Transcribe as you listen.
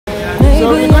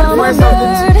want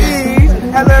something to eat.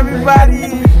 Hello,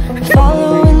 everybody.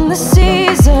 Following the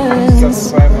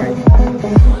seasons.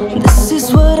 This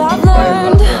is what I've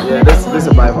learned. Yeah, this is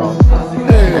a Bible.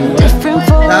 Different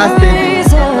for a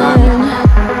reason.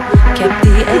 Kept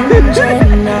the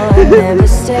engine on. Never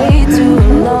stay too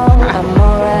long. I'm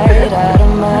alright, I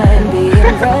don't mind being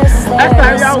restless.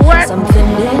 Something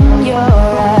in your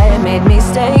eye made me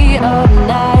stay up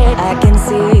night. I can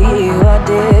see you are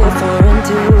different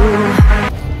too.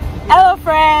 Hello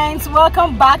friends,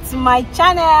 welcome back to my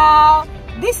channel.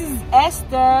 This is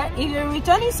Esther. If you're a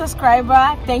returning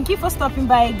subscriber, thank you for stopping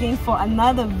by again for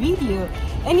another video.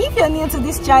 And if you're new to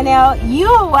this channel,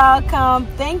 you're welcome.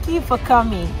 Thank you for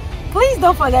coming. Please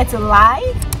don't forget to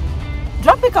like,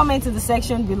 drop a comment in the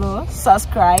section below,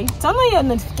 subscribe, turn on your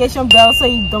notification bell so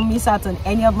you don't miss out on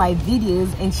any of my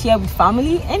videos, and share with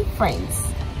family and friends.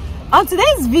 On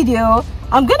today's video,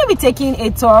 I'm going to be taking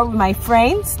a tour with my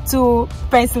friends to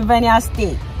Pennsylvania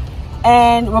State.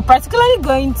 And we're particularly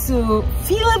going to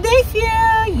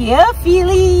Philadelphia, yeah,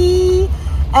 Philly.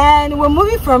 And we're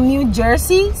moving from New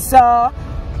Jersey. So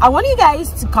I want you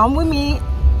guys to come with me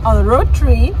on a road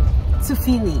trip to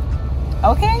Philly.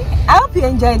 Okay? I hope you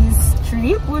enjoy this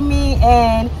trip with me,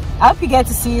 and I hope you get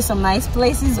to see some nice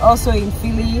places also in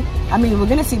Philly. I mean, we're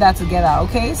going to see that together,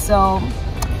 okay? So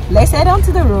let's head on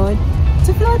to the road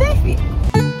to Philadelphia.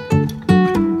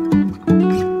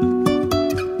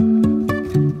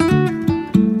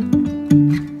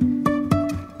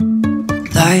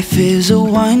 Life is a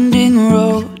winding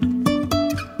road,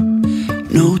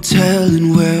 no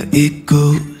telling where it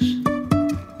goes.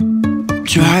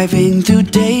 Driving through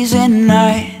days and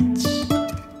nights,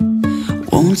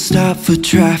 won't stop for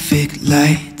traffic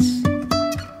lights.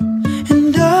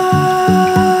 And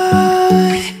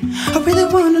I really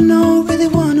wanna know,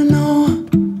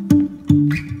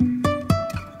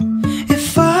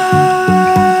 if I'll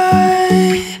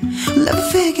ever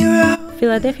figure out.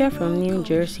 Philadelphia from New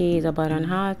Jersey is about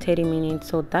an hour 30 minutes,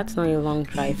 so that's not a long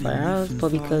drive for us.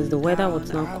 But because the weather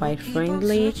was not quite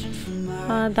friendly,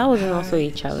 that wasn't also a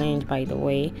challenge, by the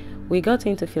way. We got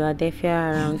into Philadelphia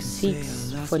around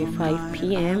 6:45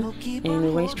 p.m. and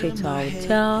we went straight to our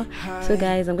hotel. So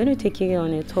guys, I'm going to take you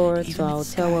on a tour to our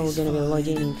hotel where we're going to be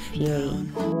lodging in Philly.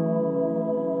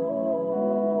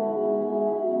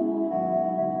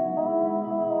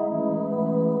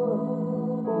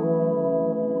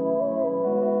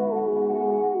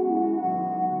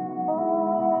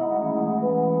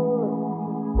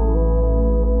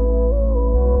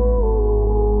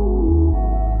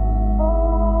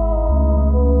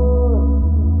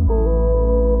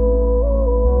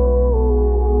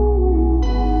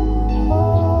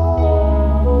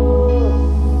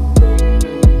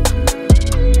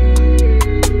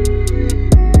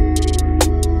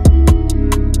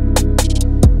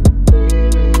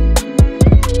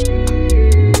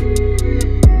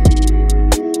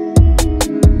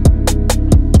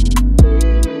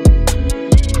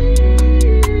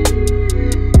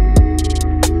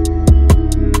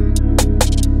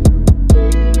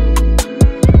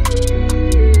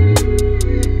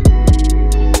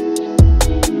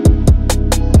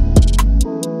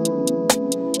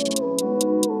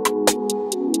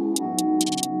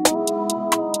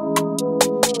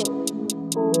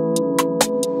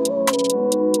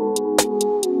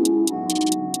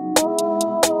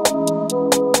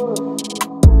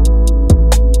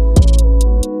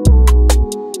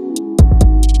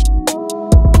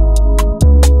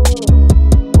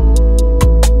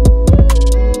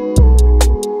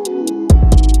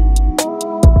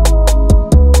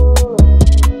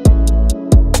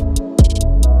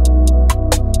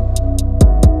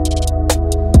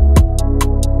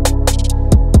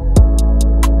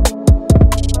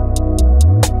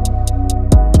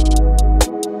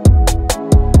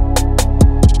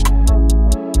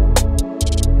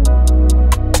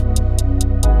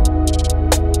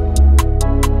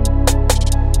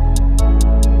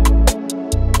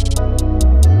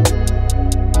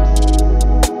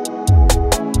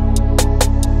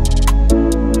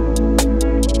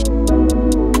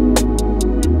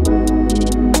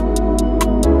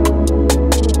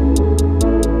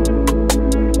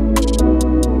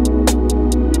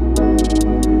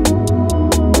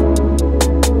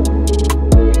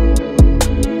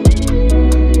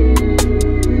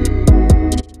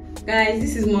 Guys,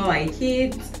 this is more like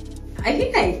it. I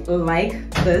think I like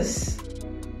this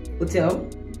hotel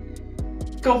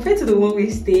compared to the one we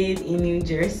stayed in New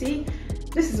Jersey.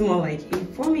 This is more like it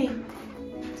for me.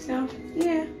 So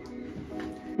yeah.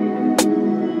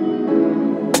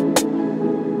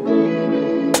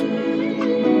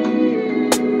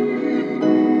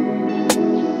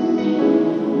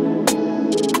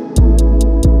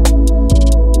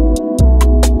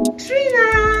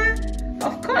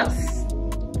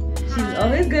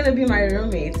 be my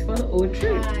roommate for the whole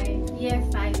trip. Yes,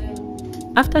 I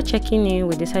will. After checking in,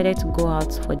 we decided to go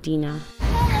out for dinner.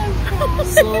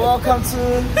 So welcome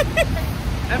to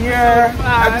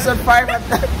episode 5 at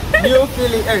the New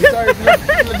Philly.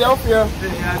 Philadelphia.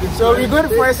 So we're going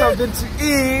to find something to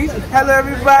eat. Hello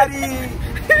everybody.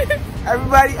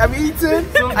 Everybody, I'm eating.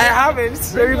 I haven't.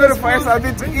 So we're going to find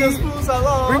something to eat.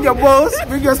 Bring your bowls,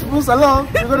 bring your spoons along.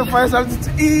 We're going to find something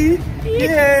to eat.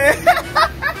 Yeah.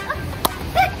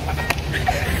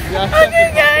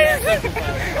 Okay guys,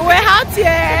 we're out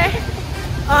here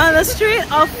on the street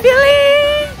of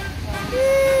Philly.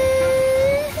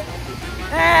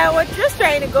 And we're just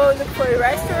trying to go look for a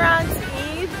restaurant to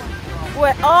eat.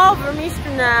 We're all vermissed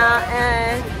now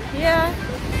and yeah,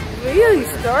 really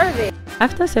starving.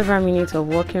 After several minutes of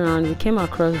walking around, we came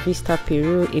across Vista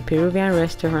Peru, a Peruvian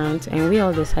restaurant, and we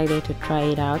all decided to try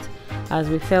it out as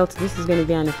we felt this is going to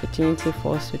be an opportunity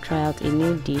for us to try out a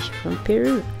new dish from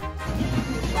Peru.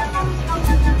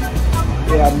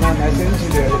 Yeah, man, I sent you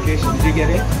the location. Did you get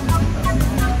it?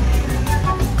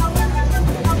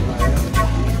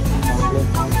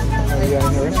 We are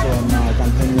in a restaurant now. I can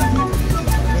tell you.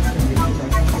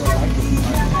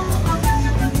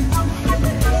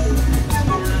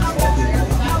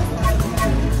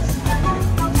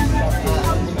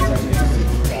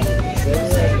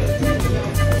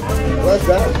 What's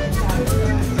that?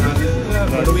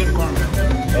 Peruvian corn.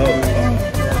 Oh.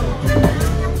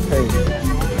 Hey.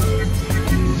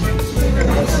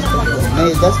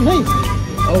 That's nice.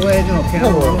 Oh wait, no,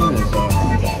 Cameroon is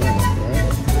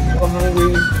I'm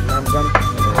hungry. I'm gonna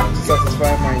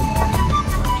satisfy my.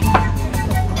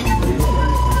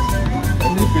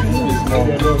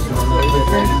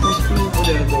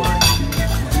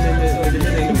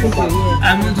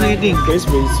 I'm not eating. Please.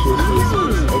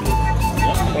 Okay.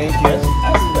 Thank you.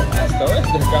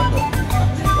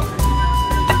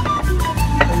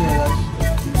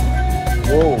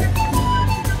 Whoa.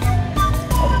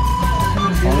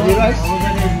 Only rice?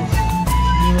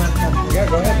 Yeah,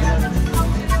 go ahead.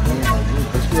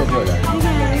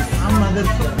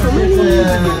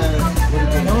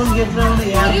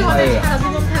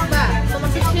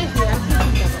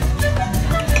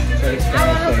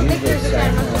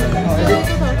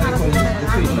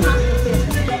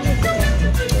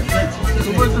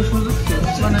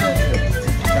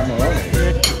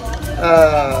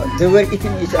 They were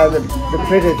eating each other, the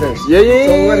predators. Yeah.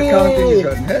 So we're counting each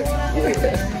other.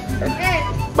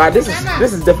 But this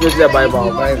is definitely a Bible.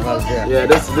 Yeah.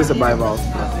 This is a Bible.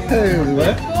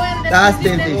 That's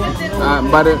tempting.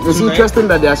 But it's interesting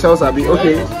that their shells are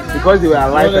okay because they were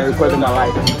alive and we call them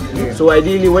alive. Yeah. So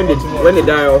ideally, when they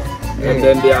die off and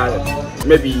then they are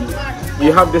maybe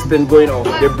you have this thing going off,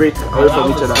 they break away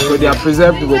from each other. So they are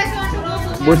preserved with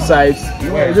both sides.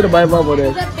 Is it a Bible for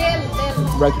the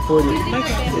brachypody?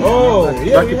 Oh,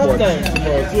 yeah, we have Brachypod. time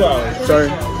for 2 hours. Sorry.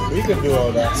 We can do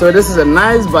all that. So this is a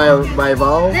nice Bible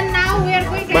Then now we are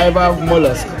going to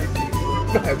mollusk.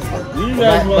 You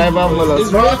guys must- Bible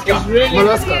mollusk. It's raining.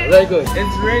 Mollusca, very good.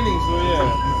 It's raining, so yeah.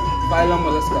 Phylum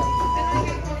mollusca.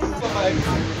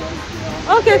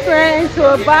 Okay friends,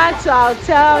 we're back to our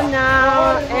hotel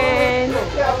now and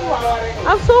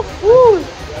I'm so full. You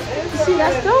see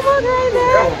that stomach right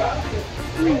there?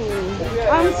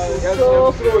 I'm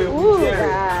so full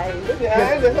guys. Okay,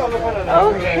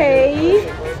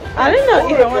 I don't know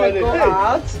if I want to go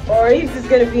out or if it's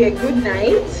going to be a good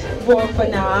night, but for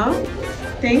now,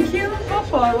 thank you for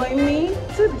following me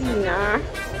to dinner.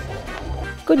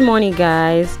 Good morning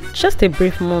guys, just a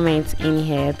brief moment in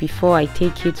here before I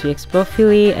take you to explore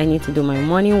Philly. I need to do my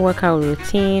morning workout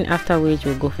routine, after which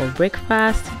we'll go for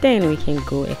breakfast, then we can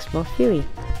go explore Philly.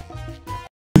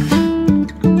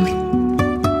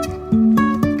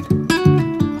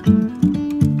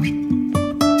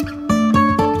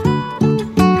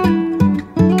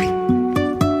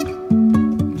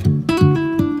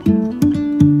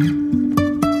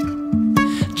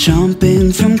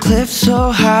 Jumping from cliffs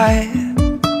so high,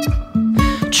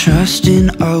 trusting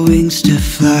our wings to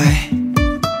fly.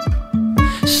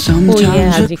 Oh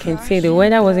yeah, as you can see, the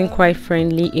weather wasn't quite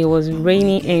friendly. It was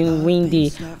rainy and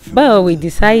windy, but we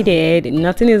decided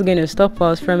nothing is going to stop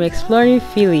us from exploring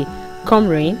Philly, come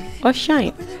rain or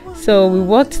shine. So we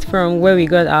walked from where we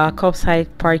got our curbside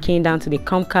parking down to the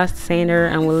Comcast Center,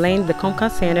 and we learned the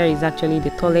Comcast Center is actually the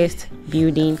tallest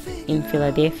building in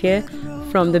Philadelphia.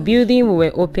 From the building we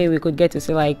were open, we could get to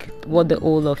see like what the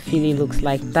whole of Philly looks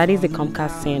like. That is the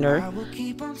Comcast Center.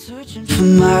 For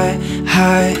my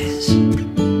highs,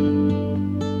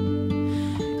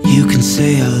 you can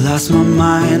say I lost my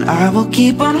mind. I will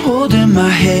keep on holding my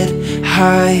head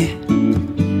high,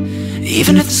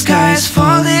 even if the sky is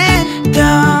falling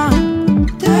down.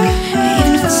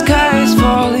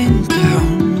 falling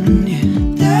down,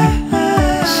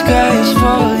 yeah. Sky is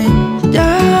falling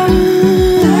down.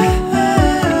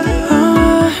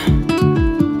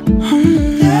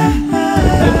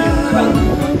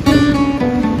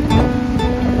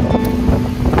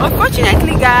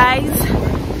 Unfortunately, guys,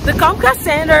 the Comcast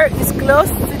Center is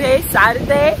closed today,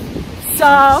 Saturday, so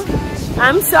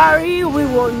I'm sorry we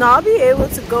will not be able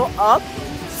to go up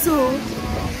to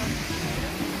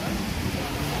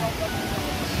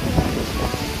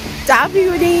that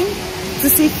building to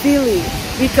see Philly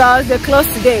because they're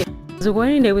closed today. So we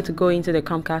weren't able to go into the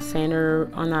Comcast Center.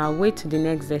 On our way to the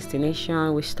next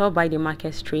destination, we stopped by the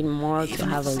Market Street Mall to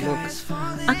have a look.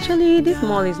 Actually, this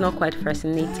mall is not quite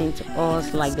fascinating to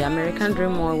us like the American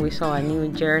Dream Mall we saw in New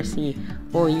Jersey.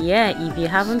 Oh yeah, if you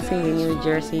haven't seen the New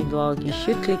Jersey vlog, you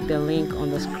should click the link on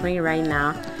the screen right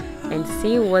now and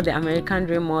see what the American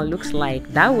Dream Mall looks like.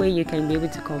 That way you can be able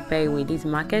to compare with this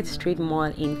Market Street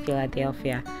Mall in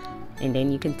Philadelphia, and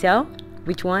then you can tell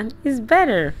which one is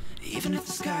better. Even if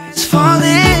the sky is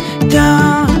falling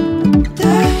down,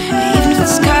 even if the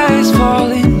sky is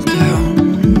falling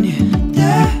down,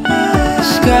 yeah. The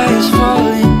sky is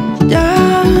falling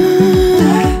down.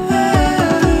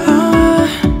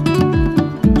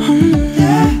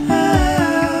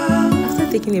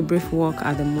 After taking a brief walk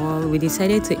at the mall, we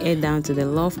decided to head down to the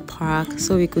Love Park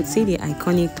so we could see the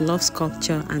iconic Love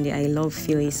sculpture and the I Love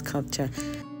Philly sculpture.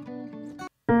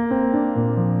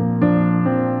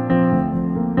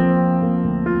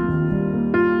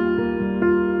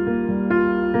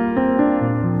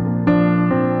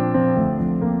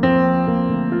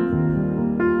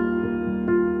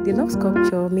 The Love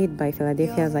sculpture, made by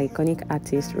Philadelphia's iconic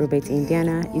artist Robert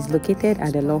Indiana, is located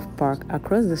at the Love Park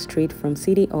across the street from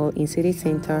City Hall in City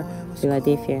Center,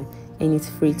 Philadelphia, and it's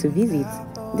free to visit.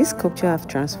 This sculpture has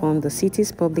transformed the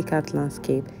city's public art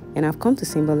landscape and have come to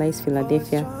symbolize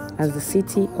Philadelphia as the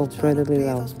city of brotherly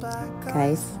love.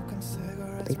 Guys,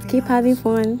 let's keep having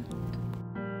fun.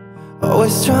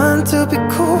 Always trying to be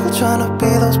cool, trying to be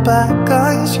those bad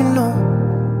guys, you know.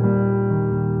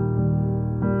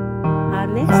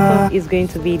 Next up is going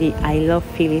to be the I Love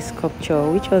Philly sculpture,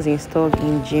 which was installed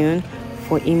in June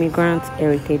for Immigrant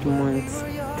Heritage Month.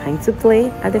 Time to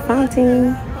play at the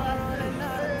fountain.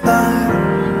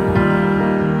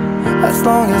 As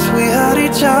long as we had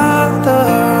each other,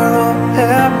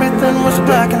 everything was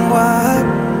black and white.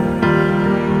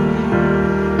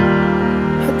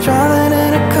 Driving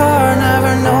in a car,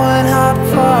 never knowing how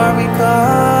far we go.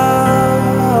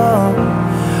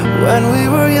 When we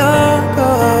were younger,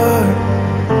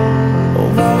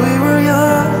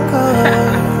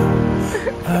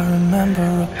 I remember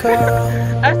a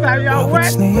girl who would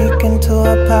sneak into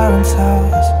her parents'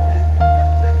 house.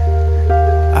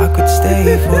 I could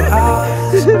stay for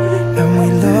hours, and we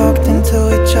looked into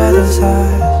each other's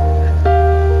eyes.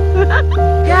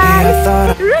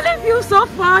 Guys, it really feels so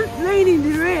fun playing in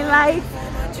the rain. Like,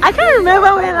 I can't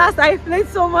remember when last I played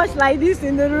so much like this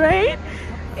in the rain.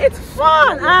 It's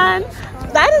fun, and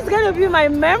that is gonna be my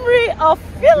memory of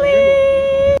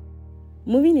Philly.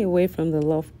 Moving away from the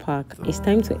Love Park, it's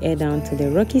time to head down to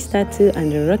the Rocky Statue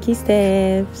and the Rocky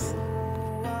Steps.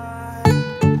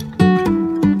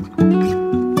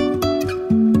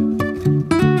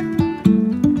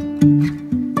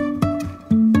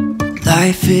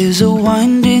 Life is a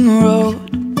winding road,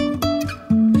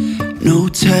 no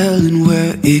telling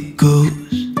where it goes.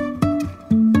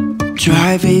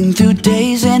 Driving through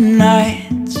days and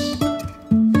nights,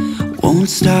 won't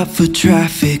stop for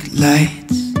traffic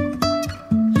lights.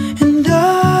 And I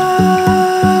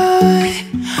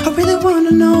really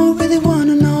wanna know,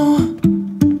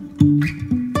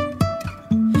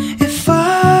 if I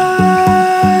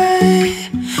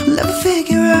will ever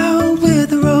figure out where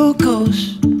the road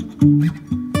goes.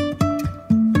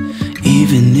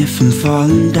 Even if I'm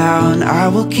falling down, I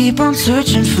will keep on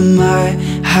searching for my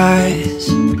highs.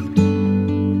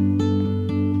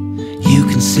 You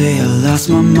can say I lost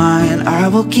my mind, I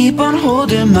will keep on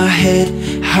holding my head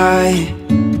high.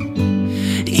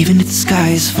 Even if the sky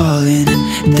is falling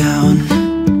down.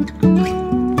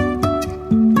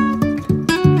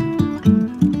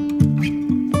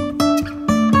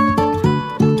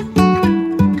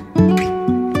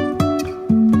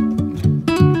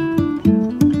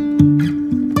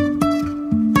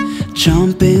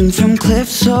 Jumping from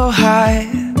cliffs so high,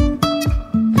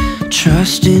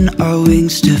 trusting our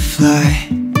wings to fly.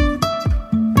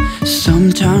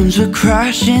 Sometimes we're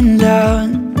crashing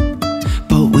down,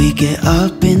 but we get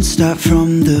up and start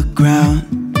from the ground.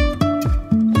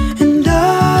 And I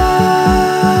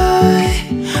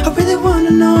really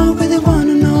wanna know,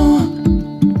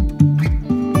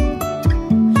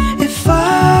 if I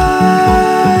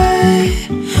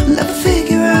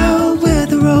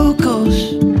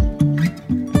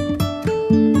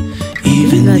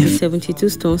These are the 72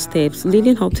 stone steps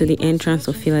leading up to the entrance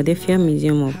of Philadelphia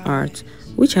Museum of Art,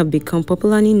 which have become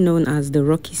popularly known as the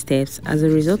Rocky Steps as a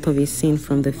result of a scene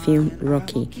from the film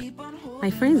Rocky.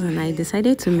 My friends and I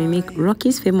decided to mimic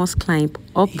Rocky's famous climb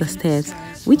up the steps,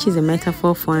 which is a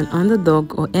metaphor for an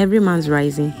underdog or every man's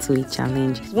rising to a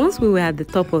challenge. Once we were at the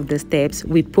top of the steps,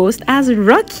 we posed as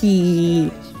Rocky.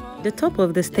 The top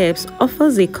of the steps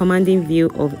offers a commanding view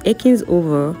of Eakins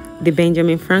Oval, the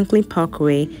Benjamin Franklin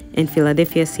Parkway, and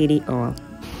Philadelphia City Hall.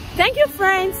 Thank you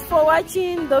friends for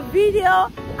watching the video.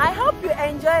 I hope you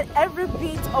enjoyed every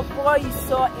bit of what you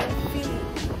saw in Philly.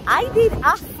 I did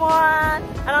have fun,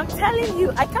 and I'm telling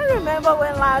you, I can't remember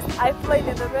when last I played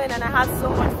in the rain and I had so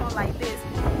much fun like this.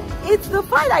 It's the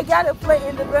part I got to play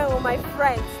in the rain with my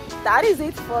friends. That is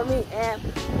it for me, and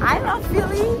I love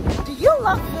Philly. Do you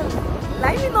love Philly?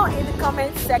 Let me know in the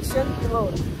comment section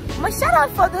below. My shout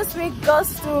out for this week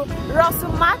goes to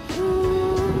Russell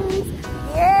Martins.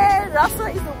 Yeah, Russell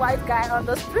is the white guy on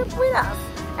the strip with us,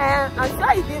 and I'm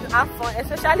sure he did have fun,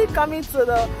 especially coming to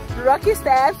the Rocky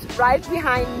Steps right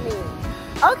behind me.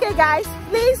 Okay guys,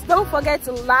 please don't forget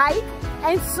to like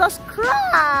and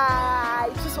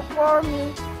subscribe to support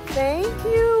me. Thank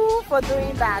you for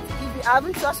doing that. If you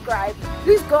haven't subscribed,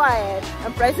 please go ahead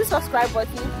and press the subscribe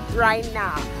button right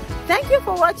now. Thank you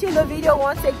for watching the video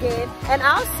once again, and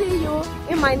I'll see you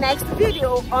in my next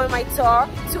video on my tour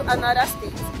to another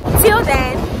state. Till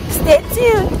then, stay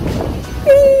tuned.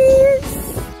 Peace.